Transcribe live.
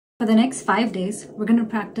For the next 5 days, we're going to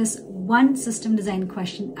practice one system design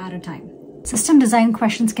question at a time. System design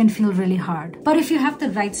questions can feel really hard, but if you have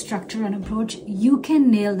the right structure and approach, you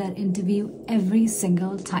can nail that interview every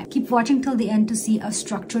single time. Keep watching till the end to see a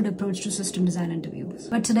structured approach to system design interviews.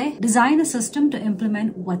 But today, design a system to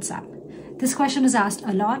implement WhatsApp. This question is asked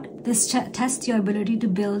a lot. This tests your ability to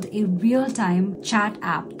build a real-time chat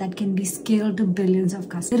app that can be scaled to billions of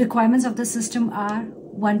customers. The requirements of the system are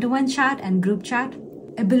one-to-one chat and group chat,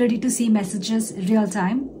 ability to see messages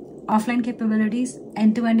real-time, offline capabilities,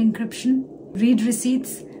 end-to-end encryption, read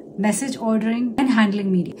receipts, message ordering, and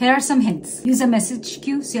handling media. Here are some hints. Use a message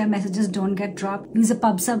queue so your messages don't get dropped. Use a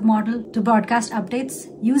pub/sub model to broadcast updates.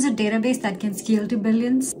 Use a database that can scale to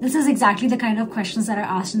billions. This is exactly the kind of questions that are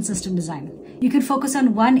asked in system design. You can focus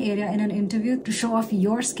on one area in an interview to show off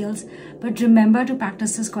your skills, but remember to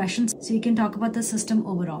practice these questions so you can talk about the system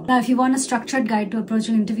overall. Now, if you want a structured guide to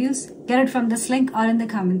approaching interviews, get it from this link or in the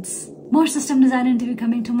comments. More system design interview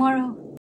coming tomorrow.